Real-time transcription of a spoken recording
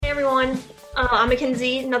everyone. I'm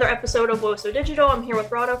Mackenzie, another episode of Woso Digital. I'm here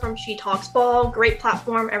with Rada from She Talks Ball. Great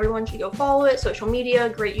platform, everyone should go follow it. Social media,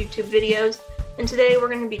 great YouTube videos. And today we're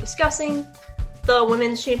going to be discussing the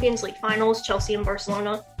Women's Champions League Finals, Chelsea and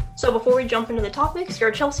Barcelona. So before we jump into the topics,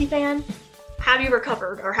 you're a Chelsea fan. Have you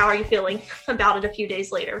recovered, or how are you feeling about it a few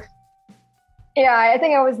days later? Yeah, I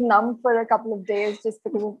think I was numb for a couple of days just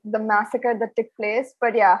because of the massacre that took place.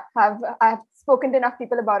 But yeah, I've spoken to enough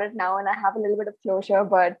people about it now and I have a little bit of closure.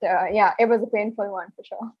 But yeah, it was a painful one for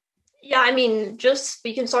sure. Yeah, I mean, just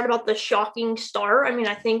we can start about the shocking start. I mean,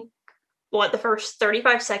 I think, the first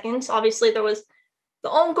 35 seconds, obviously there was the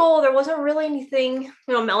own goal. There wasn't really anything,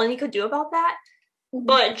 Melanie could do about that. Mm-hmm.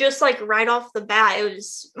 But just like right off the bat, it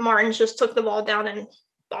was Martins just took the ball down and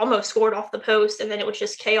almost scored off the post. And then it was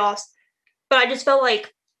just chaos. But I just felt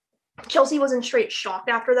like Chelsea was in straight shock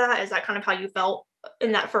after that. Is that kind of how you felt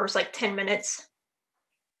in that first 10 minutes?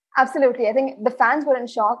 Absolutely. I think the fans were in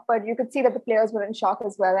shock, but you could see that the players were in shock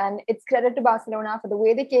as well. And it's credit to Barcelona for the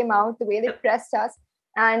way they came out, the way they pressed us.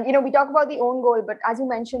 And, we talk about the own goal, but as you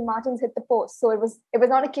mentioned, Martins hit the post. So it was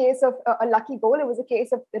not a case of a lucky goal. It was a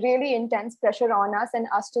case of really intense pressure on us and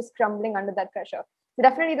us just crumbling under that pressure. So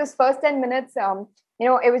definitely those first 10 minutes,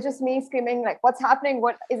 it was just me screaming, what's happening?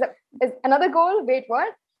 What is another goal? Wait,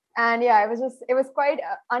 what? And yeah, it was quite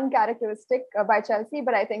uncharacteristic by Chelsea,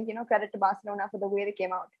 but I think, credit to Barcelona for the way they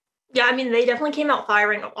came out. Yeah, I mean, they definitely came out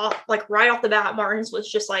firing off, right off the bat. Martins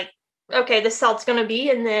was just okay, this is how it's going to be.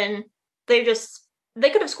 And then they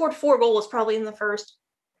could have scored 4 goals probably in the first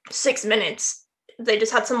 6 minutes. They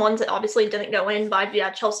just had some ones that obviously didn't go in, but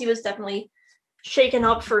yeah, Chelsea was definitely shaken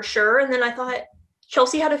up for sure. And then I thought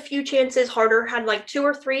Chelsea had a few chances. Harder had 2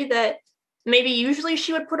 or 3 that maybe usually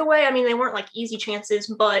she would put away. I mean, they weren't easy chances,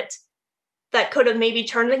 but that could have maybe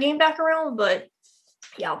turned the game back around. But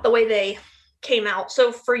yeah, the way they came out.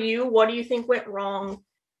 So for you, what do you think went wrong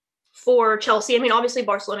for Chelsea? I mean, obviously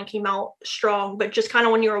Barcelona came out strong, but just kind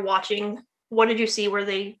of when you were watching, what did you see where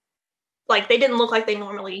they didn't look like they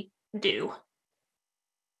normally do?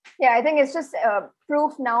 Yeah, I think it's just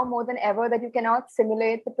proof now more than ever that you cannot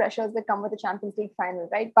simulate the pressures that come with the Champions League final,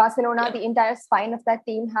 right? Barcelona, The entire spine of that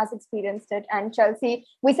team has experienced it. And Chelsea,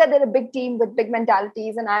 we said they're a big team with big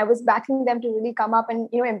mentalities, and I was backing them to really come up and,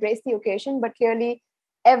 embrace the occasion. But clearly,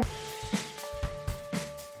 and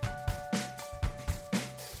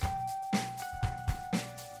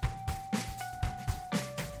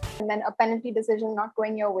then a penalty decision not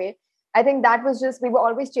going your way. I think that was we were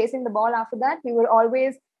always chasing the ball after that. We were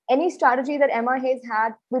always, any strategy that Emma Hayes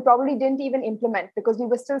had, we probably didn't even implement because we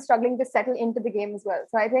were still struggling to settle into the game as well.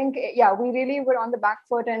 So I think, yeah, we really were on the back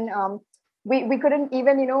foot and we couldn't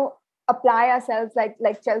even, apply ourselves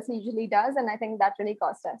like Chelsea usually does. And I think that really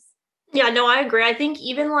cost us. Yeah, no, I agree. I think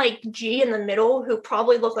even G in the middle, who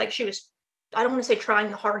probably looked like she was, I don't want to say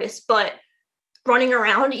trying the hardest, but running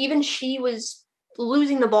around, even she was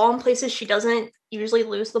losing the ball in places she doesn't usually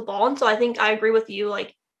lose the ball. And so I think I agree with you,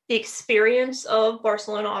 the experience of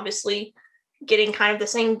Barcelona, obviously getting kind of the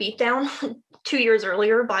same beatdown 2 years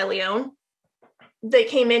earlier by Lyon. They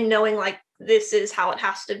came in knowing this is how it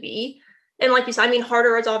has to be. And like you said, I mean,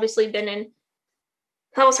 Harder has obviously been in,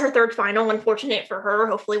 that was her 3rd final, unfortunate for her.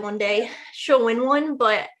 Hopefully one day she'll win one,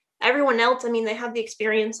 but everyone else, I mean, they have the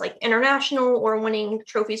experience international or winning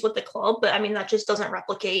trophies with the club, but I mean, that just doesn't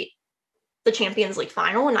replicate the Champions League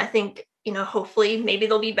final. And I think, hopefully maybe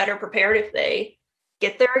they'll be better prepared if they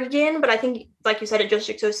get there again. But I think, like you said, it just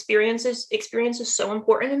experience is so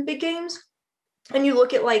important in big games. And you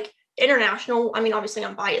look at international, I mean, obviously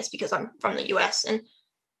I'm biased because I'm from the US,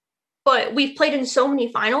 but we've played in so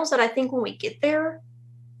many finals that I think when we get there,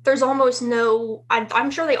 there's almost no, I'm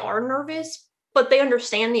sure they are nervous, but they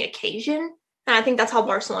understand the occasion. And I think that's how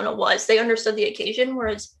Barcelona was. They understood the occasion,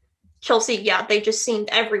 whereas Chelsea, yeah, they just seemed,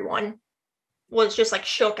 everyone was just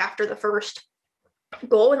shook after the first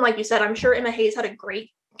goal. And like you said, I'm sure Emma Hayes had a great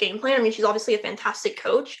game plan. I mean, she's obviously a fantastic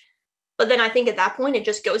coach, but then I think at that point it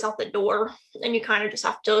just goes out the door and you kind of just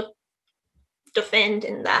have to defend,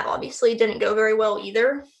 and that obviously didn't go very well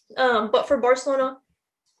either. But for Barcelona,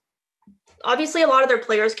 obviously a lot of their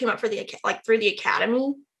players came up for through the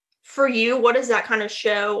academy. For you, what does that kind of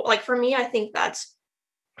show? For me, I think that's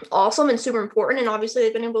awesome and super important. And obviously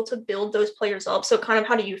they've been able to build those players up. So kind of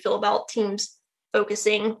how do you feel about teams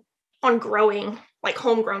focusing on growing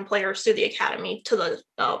homegrown players through the academy to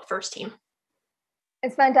the first team?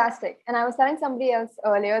 It's fantastic. And I was telling somebody else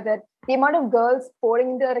earlier that the amount of girls pouring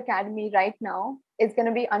into their academy right now is going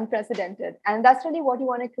to be unprecedented. And that's really what you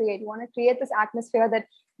want to create. You want to create this atmosphere that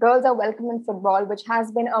girls are welcome in football, which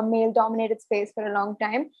has been a male-dominated space for a long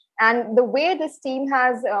time. And the way this team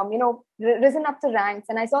has, risen up the ranks,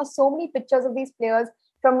 and I saw so many pictures of these players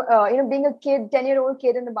from being a kid, 10-year-old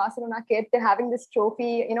kid in the Barcelona kit, to having this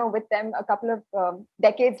trophy, with them a couple of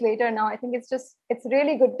decades later now. I think it's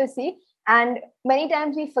really good to see. And many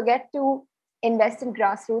times we forget to invest in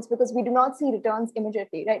grassroots because we do not see returns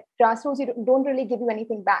immediately, right? Grassroots, don't really give you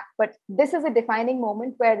anything back. But this is a defining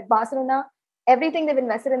moment where Barcelona, everything they've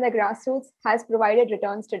invested in their grassroots has provided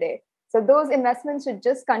returns today. So those investments should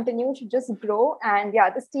just continue, should just grow. And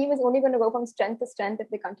yeah, this team is only going to go from strength to strength if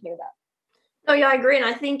they continue that. Oh, yeah, I agree. And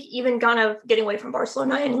I think even kind of getting away from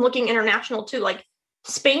Barcelona and looking international too, like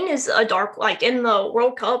Spain is a dark, like in the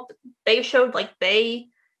World Cup, they showed like they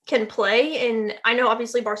can play. And I know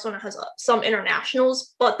obviously Barcelona has some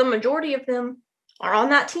internationals, but the majority of them are on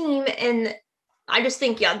that team. And I just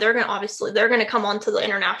think, yeah, they're going to come onto the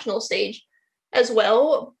international stage as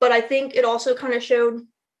well. But I think it also kind of showed,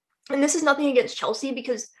 and this is nothing against Chelsea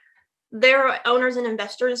because their owners and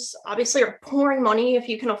investors obviously are pouring money if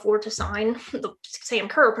you can afford to sign the Sam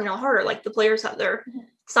Kerr, Pernell Harder, like the players that they're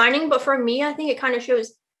signing. But for me, I think it kind of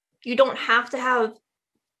shows you don't have to have,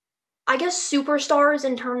 I guess, superstars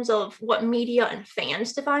in terms of what media and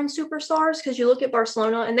fans define superstars. Because you look at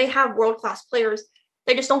Barcelona and they have world-class players.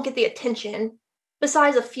 They just don't get the attention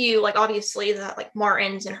besides a few, like obviously that like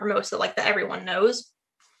Martins and Hermosa, like that everyone knows.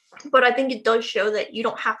 But I think it does show that you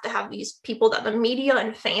don't have to have these people that the media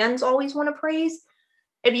and fans always want to praise.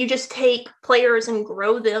 If you just take players and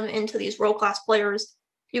grow them into these world-class players,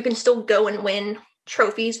 you can still go and win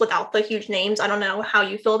trophies without the huge names. I don't know how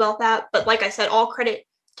you feel about that. But like I said, all credit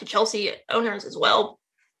to Chelsea owners as well,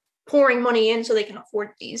 pouring money in so they can afford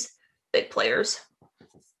these big players.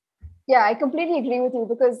 Yeah, I completely agree with you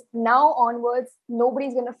because now onwards,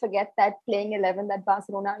 nobody's going to forget that playing 11 that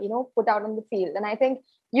Barcelona, put out on the field. And I think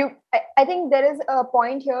I think there is a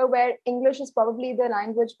point here where English is probably the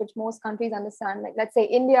language which most countries understand. Like, let's say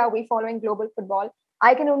India, we following global football.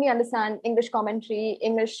 I can only understand English commentary,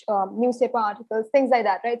 English newspaper articles, things like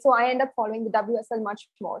that, right? So I end up following the WSL much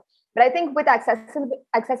more. But I think with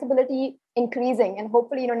accessibility increasing, and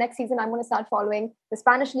hopefully, next season I'm going to start following the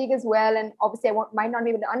Spanish league as well. And obviously, might not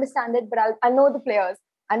be able to understand it, but I'll know the players.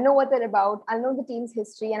 I'll know what they're about. I'll know the team's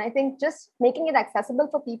history. And I think just making it accessible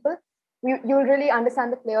for people, you'll really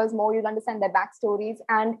understand the players more. You'll understand their backstories,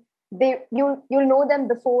 and you'll know them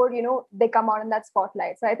before they come out in that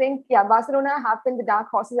spotlight. So I think Barcelona have been the dark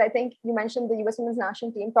horses. I think you mentioned the US Women's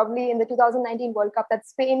National Team probably in the 2019 World Cup, that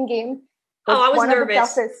Spain game. I was nervous. Of the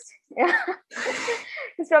toughest. Yeah.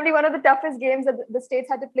 It's probably one of the toughest games that the States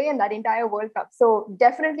had to play in that entire World Cup. So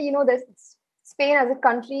definitely, there's Spain as a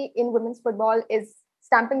country in women's football is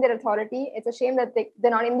stamping their authority. It's a shame that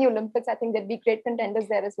they're not in the Olympics. I think they'd be great contenders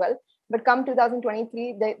there as well. But come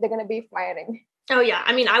 2023, they're going to be firing. Oh, yeah.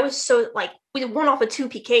 I mean, I was so, we won off of 2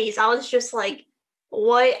 PKs. I was just like,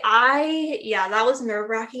 what? That was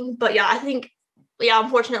nerve-wracking. But I think,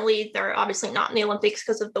 unfortunately, they're obviously not in the Olympics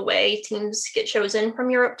because of the way teams get chosen from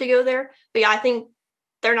Europe to go there. But I think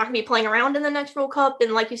they're not going to be playing around in the next World Cup.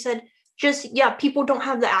 And like you said, just, people don't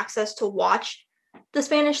have the access to watch the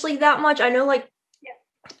Spanish league that much. I know,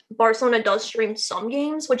 Barcelona does stream some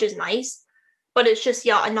games, which is nice. But it's just,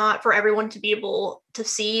 not for everyone to be able to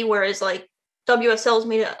see. Whereas, WSL's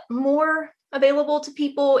made it more available to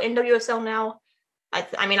people in WSL now.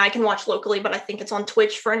 I mean, I can watch locally, but I think it's on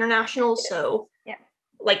Twitch for international. So,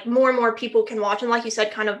 more and more people can watch. And like you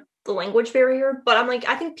said, kind of the language barrier. But I'm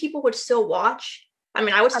I think people would still watch. I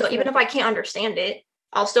mean, I would still, even if I can't understand it,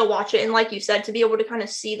 I'll still watch it. And like you said, to be able to kind of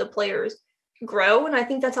see the players grow. And I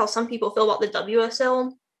think that's how some people feel about the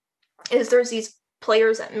WSL, is there's these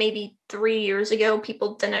players that maybe 3 years ago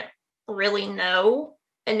people didn't really know.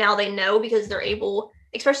 And now they know because they're able,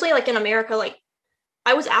 especially in America,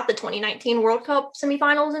 I was at the 2019 World Cup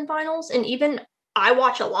semifinals and finals, and even I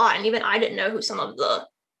watch a lot, and even I didn't know who some of the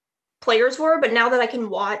players were. But now that I can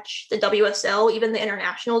watch the WSL, even the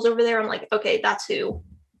internationals over there, I'm like, okay, that's who,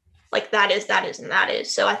 that is, and that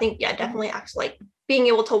is. So I think, definitely acts being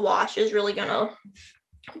able to watch is really going to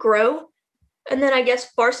grow. And then I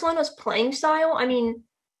guess Barcelona's playing style, I mean,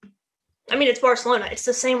 it's Barcelona. It's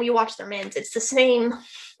the same. You watch their men's. It's the same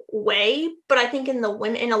way. But I think in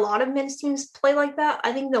a lot of men's teams play like that.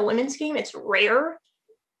 I think the women's game, it's rare,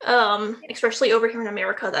 especially over here in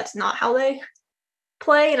America. That's not how they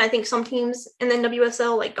play. And I think some teams in the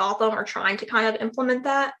WSL, like Gotham, are trying to kind of implement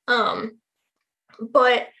that.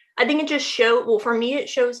 But I think it just for me, it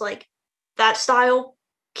shows that style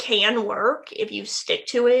can work if you stick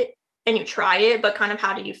to it and you try it. But kind of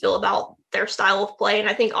how do you feel about their style of play? And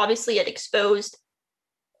I think obviously it exposed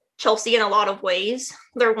Chelsea in a lot of ways.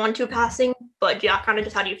 They're 1-2 passing, but kind of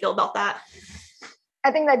just how do you feel about that?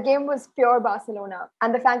 I think that game was pure Barcelona,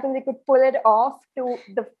 and the fact that they could pull it off to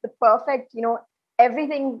the perfect,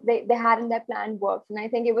 everything they had in their plan worked. And I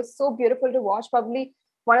think it was so beautiful to watch. Probably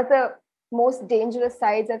one of the most dangerous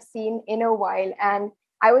sides I've seen in a while. And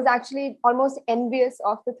I was actually almost envious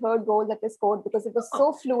of the third goal that they scored because it was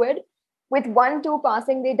so fluid. With 1-2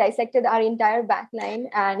 passing, they dissected our entire back line.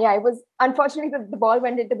 And yeah, it was unfortunately the ball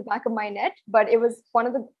went into the back of my net, but it was one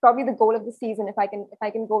of the probably the goal of the season, if I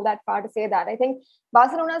can go that far to say that. I think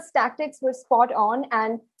Barcelona's tactics were spot on,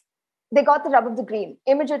 and they got the rub of the green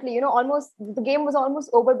immediately. Almost the game was almost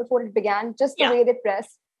over before it began. Just the way they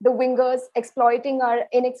pressed, the wingers exploiting our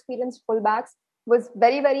inexperienced fullbacks was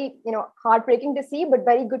very, very, heartbreaking to see, but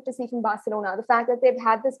very good to see from Barcelona. The fact that they've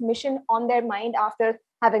had this mission on their mind after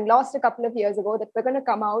having lost a couple of years ago, that we're going to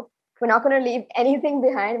come out, we're not going to leave anything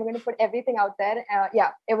behind, we're going to put everything out there.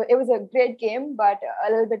 It was a great game, but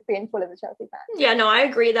a little bit painful as a Chelsea fan. Yeah, no, I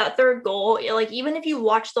agree. That third goal, like, even if you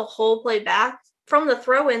watch the whole play back, from the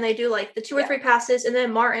throw-in, they do like the 2 or 3 passes, and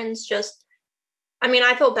then Martens just, I mean,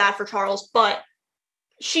 I feel bad for Charles, but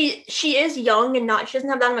she is young and she doesn't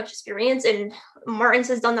have that much experience, and Martens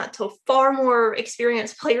has done that to far more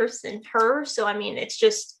experienced players than her. So I mean, it's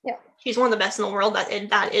just she's one of the best in the world.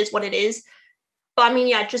 That is what it is. But I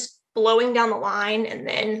mean, just blowing down the line, and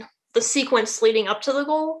then the sequence leading up to the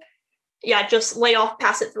goal, just lay off,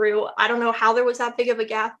 pass it through. I don't know how there was that big of a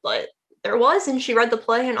gap, but there was, and she read the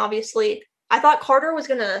play. And obviously, I thought Carter was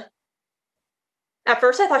gonna. At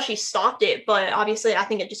first, I thought she stopped it, but obviously, I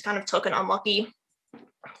think it just kind of took an unlucky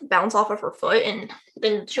bounce off of her foot, and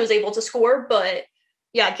then she was able to score. But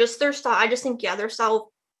just their style. I just think their style of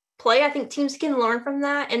play. I think teams can learn from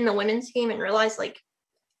that in the women's game and realize, like,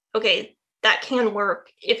 okay, that can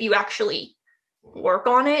work if you actually work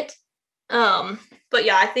on it. But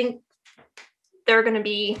I think they're going to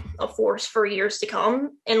be a force for years to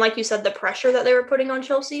come. And like you said, the pressure that they were putting on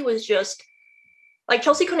Chelsea was just like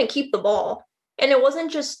Chelsea couldn't keep the ball. And it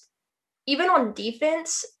wasn't just even on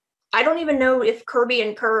defense. I don't even know if Kirby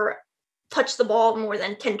and Kerr touched the ball more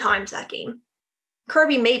than 10 times that game.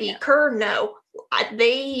 Kirby, maybe. Kerr, no.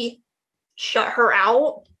 They shut her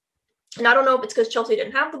out. And I don't know if it's because Chelsea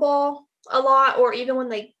didn't have the ball a lot, or even when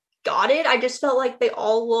they got it, I just felt like they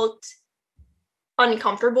all looked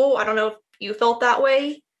uncomfortable. I don't know if you felt that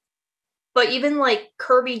way. But even like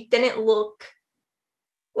Kirby didn't look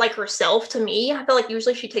like herself to me. I feel like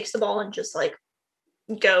usually she takes the ball and just like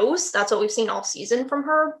goes. That's what we've seen all season from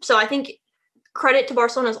her. So I think credit to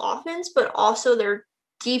Barcelona's offense, but also their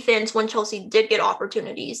defense. When Chelsea did get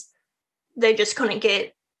opportunities, they just couldn't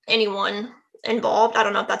get anyone involved. I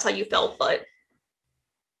don't know if that's how you felt, but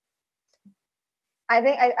I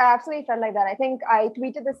think I absolutely felt like that. I think I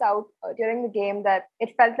tweeted this out during the game that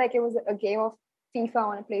it felt like it was a game of FIFA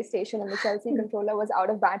on a PlayStation, and the Chelsea controller was out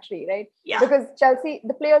of battery, right? Yeah. Because Chelsea,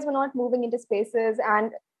 the players were not moving into spaces,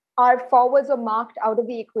 and our forwards were marked out of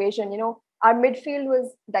the equation. Our midfield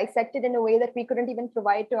was dissected in a way that we couldn't even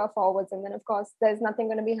provide to our forwards. And then, of course, there's nothing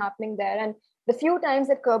going to be happening there. And the few times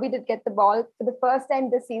that Kirby did get the ball, for the first time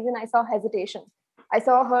this season, I saw hesitation. I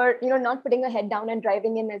saw her, not putting her head down and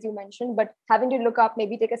driving in, as you mentioned, but having to look up,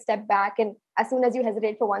 maybe take a step back. And as soon as you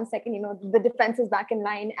hesitate for 1 second, the defense is back in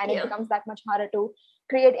line, and it becomes that much harder to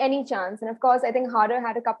create any chance. And of course, I think Harder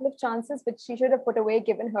had a couple of chances which she should have put away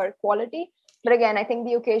given her quality. But again, I think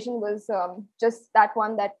the occasion was just that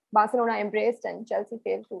one that Barcelona embraced and Chelsea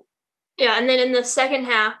failed to. Yeah, and then in the second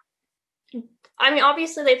half, I mean,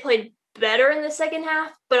 obviously they played better in the second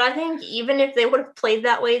half, but I think even if they would have played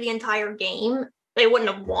that way the entire game, they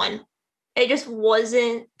wouldn't have won. It just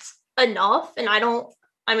wasn't enough. And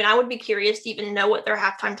I would be curious to even know what their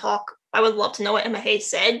halftime talk. I would love to know what Emma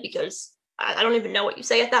Hayes said, because I don't even know what you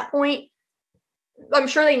say at that point. I'm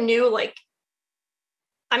sure they knew, like,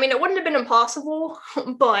 I mean, it wouldn't have been impossible,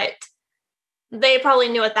 but they probably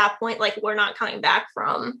knew at that point, like, we're not coming back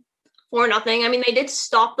from 4-0. I mean, they did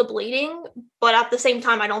stop the bleeding, but at the same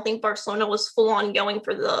time, I don't think Barcelona was full on going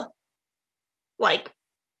for the, like,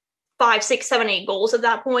 5, 6, 7, 8 goals at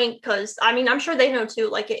that point. Because, I mean, I'm sure they know too,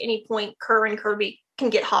 like, at any point, Kerr and Kirby can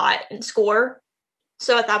get hot and score.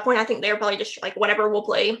 So at that point, I think they were probably just like, whatever, we'll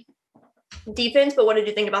play defense. But what did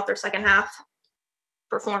you think about their second half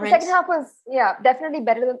performance? The second half was, definitely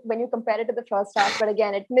better than when you compare it to the first half. But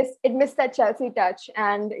again, it missed that Chelsea touch.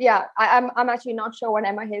 And I'm actually not sure what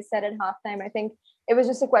Emma Hayes said at halftime. I think it was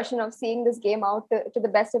just a question of seeing this game out to the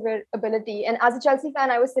best of her ability. And as a Chelsea fan,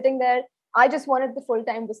 I was sitting there. I just wanted the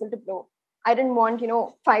full-time whistle to blow. I didn't want,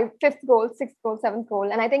 5th goal, 6th goal, 7th goal.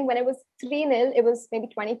 And I think when it was 3-0, it was maybe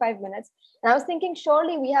 25 minutes. And I was thinking,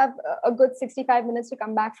 surely we have a good 65 minutes to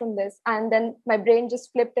come back from this. And then my brain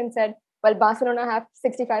just flipped and said, well, Barcelona have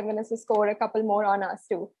 65 minutes to score a couple more on us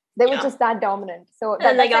too. They were just that dominant. So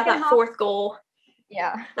and they got that 4th goal.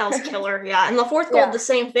 Yeah. That was killer. Yeah. And the fourth goal, Yeah. the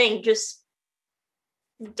same thing, just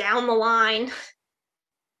down the line.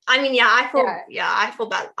 I mean, I feel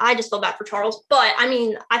bad. I just feel bad for Charles. But I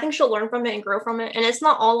mean, I think she'll learn from it and grow from it. And it's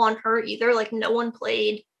not all on her either. Like, no one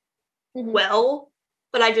played well.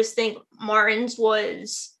 But I just think Martins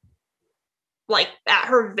was like at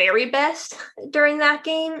her very best during that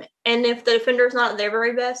game. And if the defender's not at their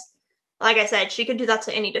very best, like I said, she could do that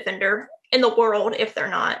to any defender in the world if they're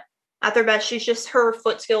not at their best. She's just her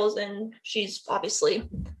foot skills, and she's obviously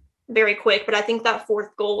very quick. But I think that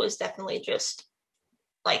fourth goal was definitely just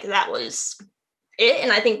like, that was it.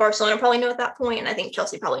 And I think Barcelona probably knew at that point, and I think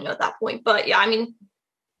Chelsea probably knew at that point. But yeah, I mean,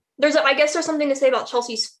 I guess there's something to say about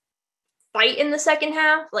Chelsea's fight in the second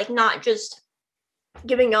half, like not just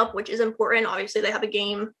giving up, which is important. Obviously, they have a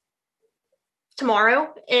game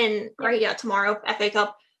tomorrow, tomorrow, FA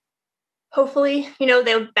Cup. Hopefully,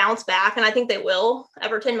 they'll bounce back, and I think they will.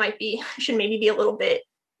 Everton should maybe be a little bit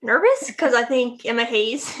nervous, because I think Emma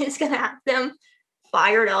Hayes is going to have them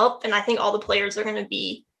fired up, and I think all the players are going to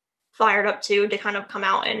be fired up too, to kind of come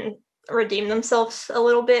out and redeem themselves a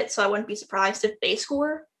little bit. So I wouldn't be surprised if they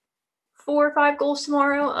score 4 or 5 goals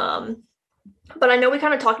tomorrow. But I know we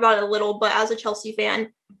kind of talked about it a little, but as a Chelsea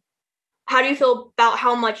fan, how do you feel about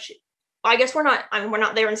how much, I guess we're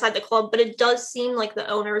not there inside the club, but it does seem like the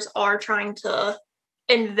owners are trying to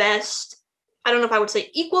invest, I don't know if I would say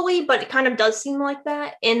equally, but it kind of does seem like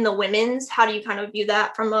that in the women's. How do you kind of view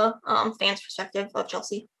that from a fan's perspective of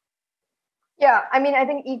Chelsea? Yeah, I mean, I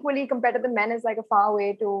think equally compared to the men is like a far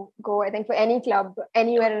way to go. I think for any club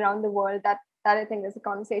anywhere around the world, that I think is a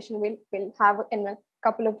conversation we'll have in a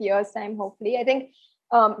couple of years' time, hopefully. I think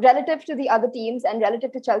relative to the other teams and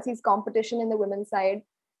relative to Chelsea's competition in the women's side,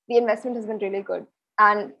 the investment has been really good.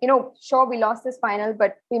 And, sure, we lost this final,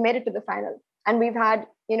 but we made it to the final. And we've had,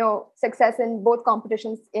 success in both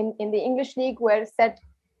competitions. In the English League, we're set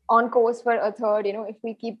on course for a third, if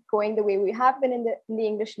we keep going the way we have been in the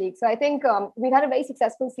English League. So I think we've had a very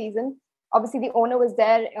successful season. Obviously, the owner was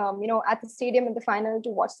there, at the stadium in the final to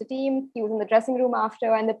watch the team. He was in the dressing room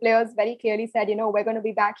after, and the players very clearly said, we're going to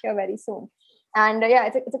be back here very soon. And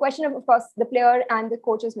it's a question of course, the player and the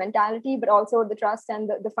coach's mentality, but also the trust and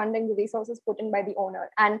the funding, the resources put in by the owner.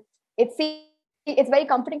 And it's very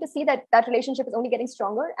comforting to see that relationship is only getting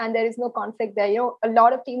stronger, and there is no conflict there. A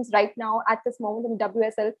lot of teams right now at this moment in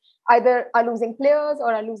WSL either are losing players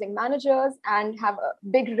or are losing managers and have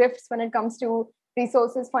big rifts when it comes to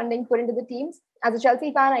resources, funding put into the teams. As a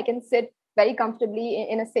Chelsea fan, I can sit very comfortably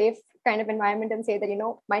in a safe kind of environment and say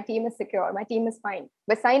that, my team is secure, my team is fine.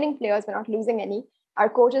 We're signing players, we're not losing any. Our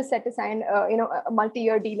coach is set to sign a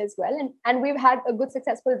multi-year deal as well, and we've had a good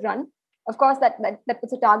successful run. Of course, that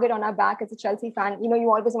puts a target on our back as a Chelsea fan. You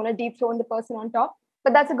always want to dethrone the person on top,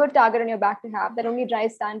 but that's a good target on your back to have. That only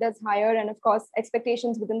drives standards higher, and of course,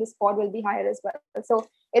 expectations within the squad will be higher as well. So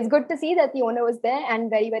it's good to see that the owner was there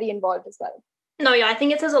and very, very involved as well. No, yeah, I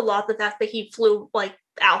think it says a lot, the fact that he flew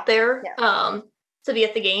out there to be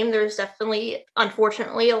at the game. There's definitely,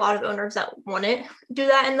 unfortunately, a lot of owners that wouldn't do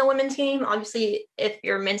that in the women's game. Obviously, if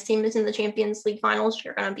your men's team is in the Champions League finals,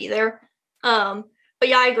 you're going to be there. But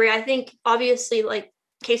yeah, I agree. I think obviously,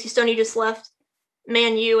 Casey Stoney just left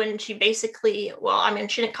Man U, and she basically,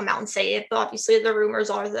 she didn't come out and say it, but obviously the rumors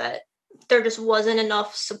are that there just wasn't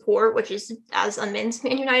enough support, which is, as a men's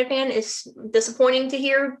Man United fan, is disappointing to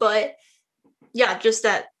hear. But yeah, just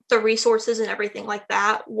that the resources and everything like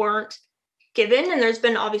that weren't given. And there's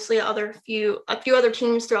been obviously a few other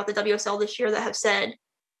teams throughout the WSL this year that have said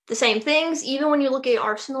the same things. Even when you look at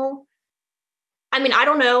Arsenal, I mean, I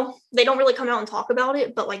don't know. They don't really come out and talk about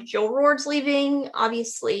it, but Jill Roord's leaving.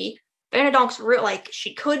 Obviously, Van de Donk's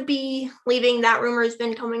she could be leaving. That rumor has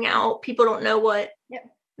been coming out. People don't know what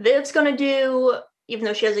Viv's going to do, even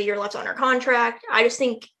though she has a year left on her contract. I just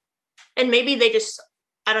think, and maybe they just,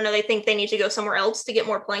 I don't know, they think they need to go somewhere else to get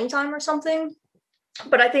more playing time or something.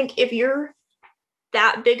 But I think if you're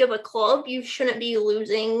that big of a club, you shouldn't be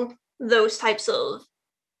losing those types of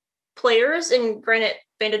players. And granted,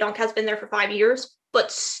 Van de Donk has been there for 5 years,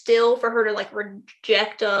 but still for her to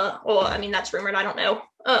reject that's rumored, I don't know.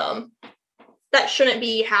 That shouldn't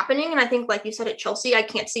be happening. And I think, like you said, at Chelsea, I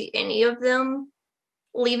can't see any of them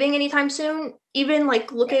leaving anytime soon. Even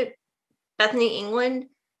look at Bethany England.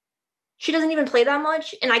 She doesn't even play that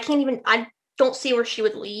much, and I don't see where she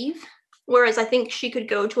would leave. Whereas I think she could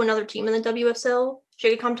go to another team in the WSL.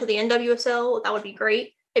 She could come to the NWSL. That would be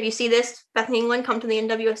great. If you see this, Bethany England come to the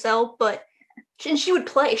NWSL, and she would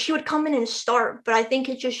play. She would come in and start. But I think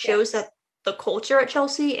it just shows that the culture at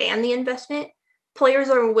Chelsea and the investment, players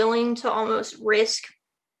are willing to almost risk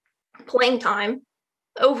playing time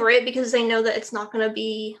over it because they know that it's not going to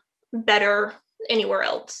be better anywhere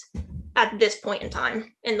else at this point in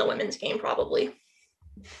time in the women's game, probably.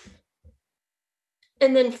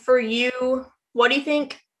 And then for you, what do you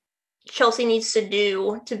think Chelsea needs to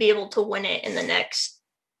do to be able to win it in the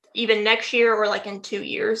next year or like in 2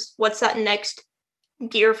 years? What's that next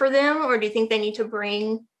gear for them? Or do you think they need to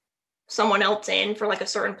bring someone else in for like a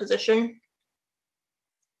certain position?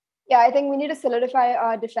 Yeah, I think we need to solidify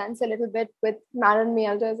our defense a little bit with Maren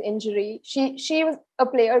Mjelde injury. She was a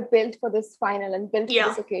player built for this final and built for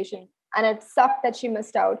this occasion. And it sucked that she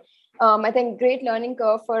missed out. I think great learning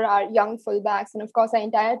curve for our young fullbacks and, of course, our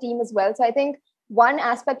entire team as well. So I think one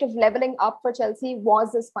aspect of leveling up for Chelsea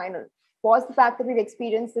was this final, was the fact that we've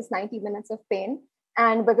experienced this 90 minutes of pain.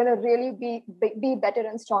 And we're going to really be better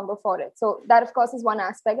and stronger for it. So that, of course, is one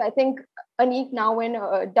aspect. I think Aniek Nouwen,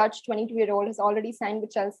 a Dutch 22-year-old, has already signed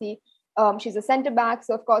with Chelsea. She's a centre-back.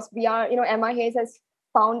 So, of course, we are, Emma Hayes has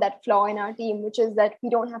found that flaw in our team, which is that we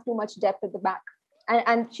don't have too much depth at the back.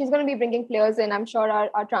 And she's going to be bringing players in. I'm sure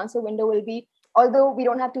our transfer window will be, although we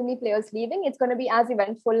don't have too many players leaving, it's going to be as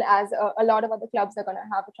eventful as a lot of other clubs are going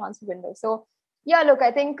to have a transfer window. So, yeah, look,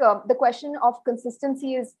 I think the question of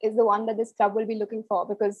consistency is the one that this club will be looking for,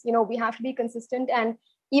 because, we have to be consistent. And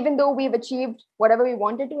even though we've achieved whatever we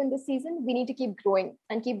wanted to in this season, we need to keep growing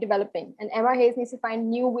and keep developing. And Emma Hayes needs to find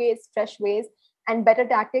new ways, fresh ways, and better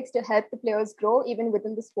tactics to help the players grow, even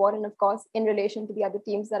within the squad and, of course, in relation to the other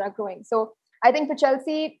teams that are growing. So I think for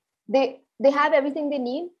Chelsea, they have everything they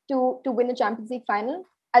need to win a Champions League final,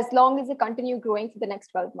 as long as they continue growing for the next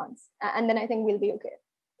 12 months. And then I think we'll be okay.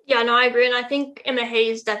 Yeah, no, I agree. And I think Emma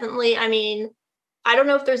Hayes definitely, I don't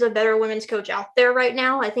know if there's a better women's coach out there right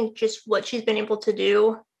now. I think just what she's been able to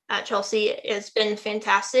do at Chelsea has been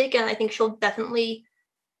fantastic. And I think she'll definitely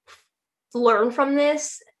learn from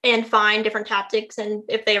this and find different tactics. And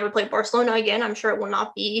if they ever play Barcelona again, I'm sure it will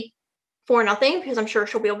not be 4-0, because I'm sure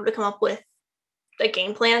she'll be able to come up with a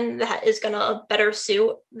game plan that is going to better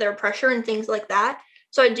suit their pressure and things like that.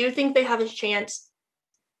 So I do think they have a chance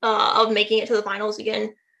of making it to the finals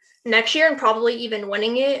again next year and probably even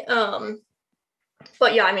winning it.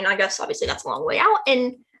 But yeah, I guess obviously that's a long way out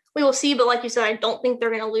and we will see. But like you said, I don't think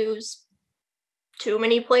they're going to lose too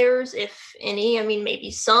many players, if any.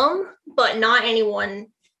 Maybe some, but not anyone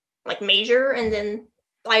like major. And then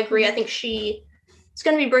I agree. I think she is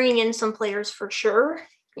going to be bringing in some players for sure.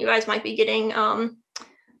 You guys might be getting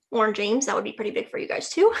Lauren James. That would be pretty big for you guys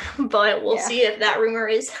too. But we'll see if that rumor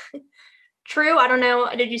is true. I don't know.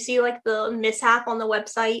 Did you see like the mishap on the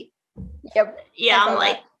website? Yep. Yeah, I'm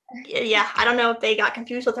like, yeah, I don't know if they got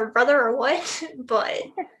confused with her brother or what, but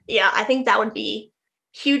yeah, I think that would be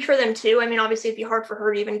huge for them too. Obviously it'd be hard for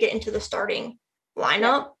her to even get into the starting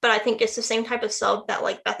lineup, but I think it's the same type of sub that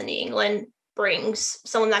like Bethany England brings,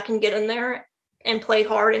 someone that can get in there and play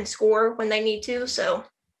hard and score when they need to. So,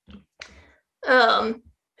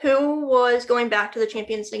 who was, going back to the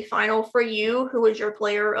Champions League final for you, who was your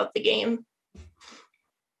player of the game?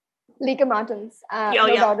 Lieke Martens, no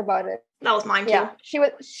doubt about it. That was mine too. Yeah,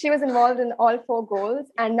 she was involved in all 4 goals,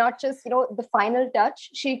 and not just the final touch.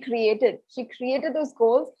 She created those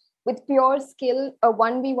goals with pure skill. A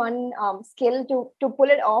 1v1 skill to pull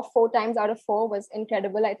it off 4 times out of 4 was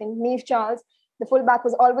incredible. I think Niamh Charles, the fullback,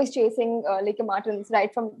 was always chasing Lieke Martens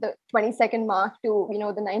right from the 20-second mark to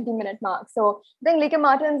the 90-minute mark. So I think Lieke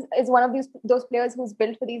Martens is one of those players who's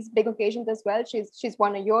built for these big occasions as well. She's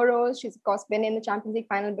won a Euros. She's of course been in the Champions League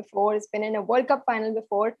final before. Has been in a World Cup final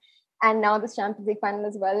before, and now this Champions League final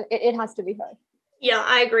as well. It has to be her. Yeah,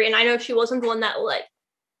 I agree, and I know she wasn't the one that like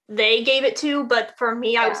they gave it to, but for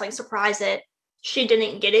me, I was like surprised that she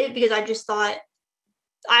didn't get it, because I just thought,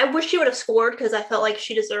 I wish she would have scored, because I felt like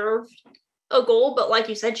she deserved a goal. But like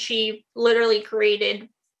you said, she literally created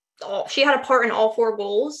she had a part in all 4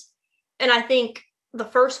 goals. And I think the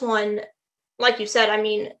first one, like you said,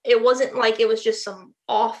 it wasn't like it was just some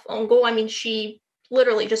off own goal. She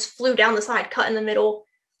literally just flew down the side, cut in the middle,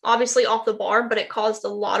 obviously off the bar, but it caused a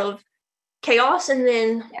lot of chaos. And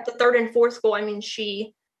then the third and fourth goal,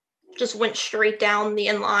 she just went straight down the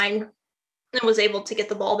end line and was able to get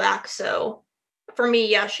the ball back. So for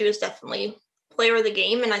me, she was definitely player of the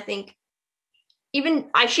game. And I think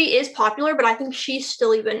she is popular, but I think she's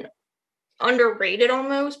still even underrated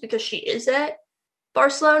almost, because she is at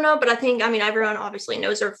Barcelona. But I think, everyone obviously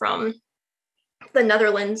knows her from the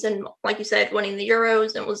Netherlands and, like you said, winning the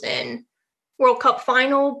Euros and was in World Cup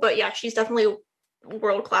final. But yeah, she's definitely a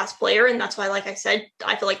world-class player. And that's why, like I said,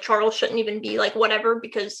 I feel like Charles shouldn't even be like whatever,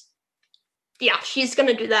 because she's going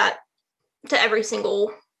to do that to every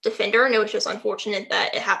single defender. And it was just unfortunate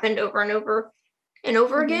that it happened over and over and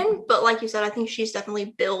over again. But like you said, I think she's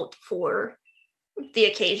definitely built for the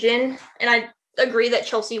occasion. And agree that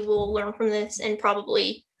Chelsea will learn from this and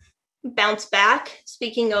probably bounce back.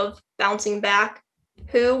 Speaking of bouncing back,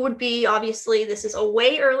 who would be, obviously, this is a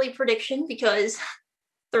way early prediction because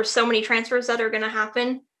there's so many transfers that are going to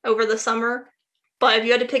happen over the summer. But if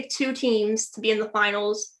you had to pick 2 teams to be in the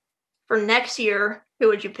finals for next year, who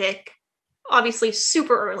would you pick? Obviously,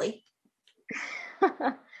 super early.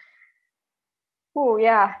 Oh,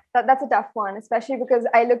 yeah, that's a tough one, especially because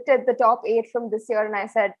I looked at the top 8 from this year and I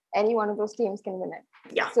said any one of those teams can win it.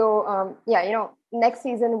 Yeah. So, next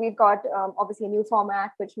season we've got obviously a new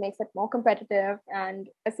format, which makes it more competitive and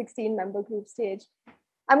a 16-member group stage.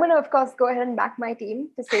 I'm going to, of course, go ahead and back my team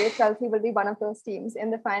to say Chelsea will be one of those teams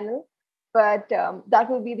in the final. But that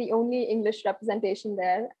will be the only English representation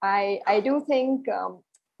there. I do think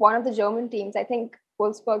one of the German teams, I think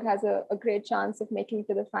Wolfsburg has a great chance of making it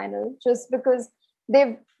to the final, just because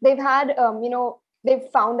they've had, they've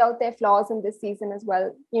found out their flaws in this season as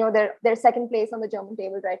well. They're second place on the German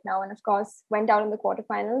table right now, and of course went out in the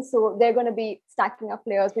quarterfinals. So they're going to be stacking up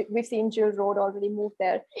players. We've seen Jill Road already move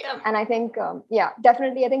there. Yeah. And I think,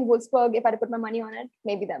 definitely, I think Wolfsburg, if I had to put my money on it,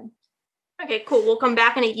 maybe them. Okay, cool. We'll come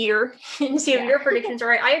back in a year and see if your predictions are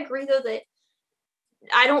right. I agree, though, that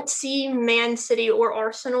I don't see Man City or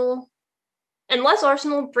Arsenal, unless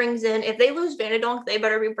Arsenal brings in, if they lose Van de Donk, they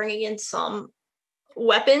better be bringing in some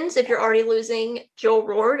weapons. If you're already losing Joe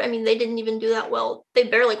Roord, I mean, they didn't even do that well. They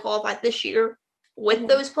barely qualified this year with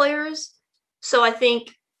those players. So I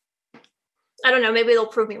think, I don't know, maybe they'll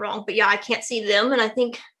prove me wrong, but yeah, I can't see them. And I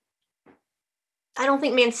don't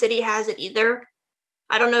think Man City has it either.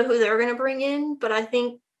 I don't know who they're going to bring in, but I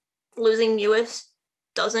think losing Mewis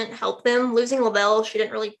doesn't help them. Losing Lavelle, she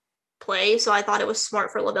didn't really play, so I thought it was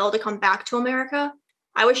smart for Lavelle to come back to America.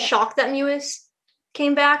 I was shocked that Mewis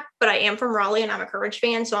came back, but I am from Raleigh and I'm a Courage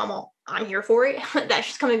fan, so I'm here for it. That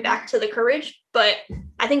she's coming back to the Courage, but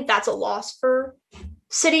I think that's a loss for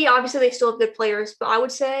City. Obviously, they still have good players, but I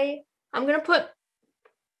would say I'm going to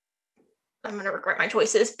regret my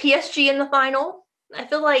choices. PSG in the final. I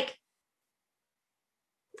feel like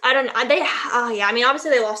obviously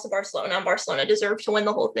they lost to Barcelona, and Barcelona deserved to win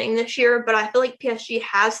the whole thing this year, but I feel like PSG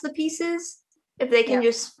has the pieces if they can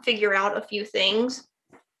just figure out a few things.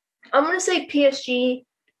 I'm going to say PSG,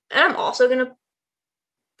 and I'm also going to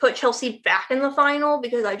put Chelsea back in the final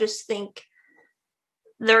because I just think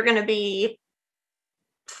they're going to be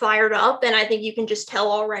fired up, and I think you can just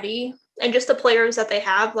tell already. And just the players that they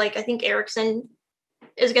have, like I think Eriksen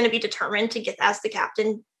is going to be determined to get as the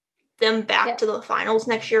captain them back to the finals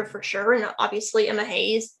next year for sure, and obviously Emma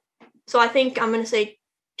Hayes. So I think I'm going to say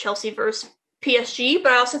Chelsea versus PSG,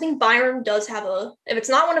 but I also think Bayern does have if it's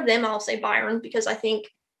not one of them, I'll say Bayern, because they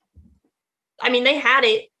had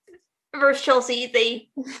it versus Chelsea. They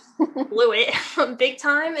blew it big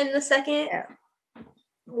time in the second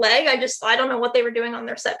leg. I don't know what they were doing on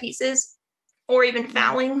their set pieces or even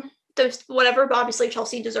fouling those, whatever, but obviously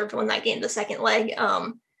Chelsea deserved to win that game the second leg.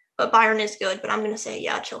 But Bayern is good, but I'm going to say,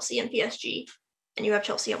 Chelsea and PSG. And you have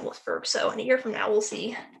Chelsea and Wolfsburg. So in a year from now, we'll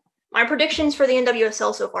see. My predictions for the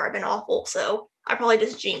NWSL so far have been awful, so I probably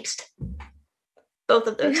just jinxed both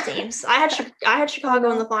of those teams. I had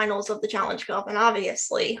Chicago in the finals of the Challenge Cup, and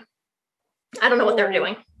obviously, I don't know what they're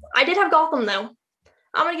doing. I did have Gotham, though.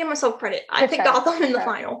 I'm going to give myself credit. I picked Gotham in the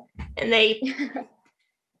final, and they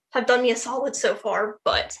have done me a solid so far.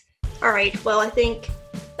 But, all right, well, I think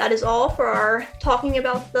that is all for our talking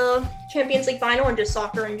about the Champions League final and just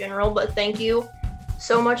soccer in general. But thank you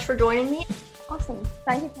so much for joining me. Awesome.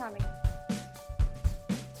 Thank you for having me.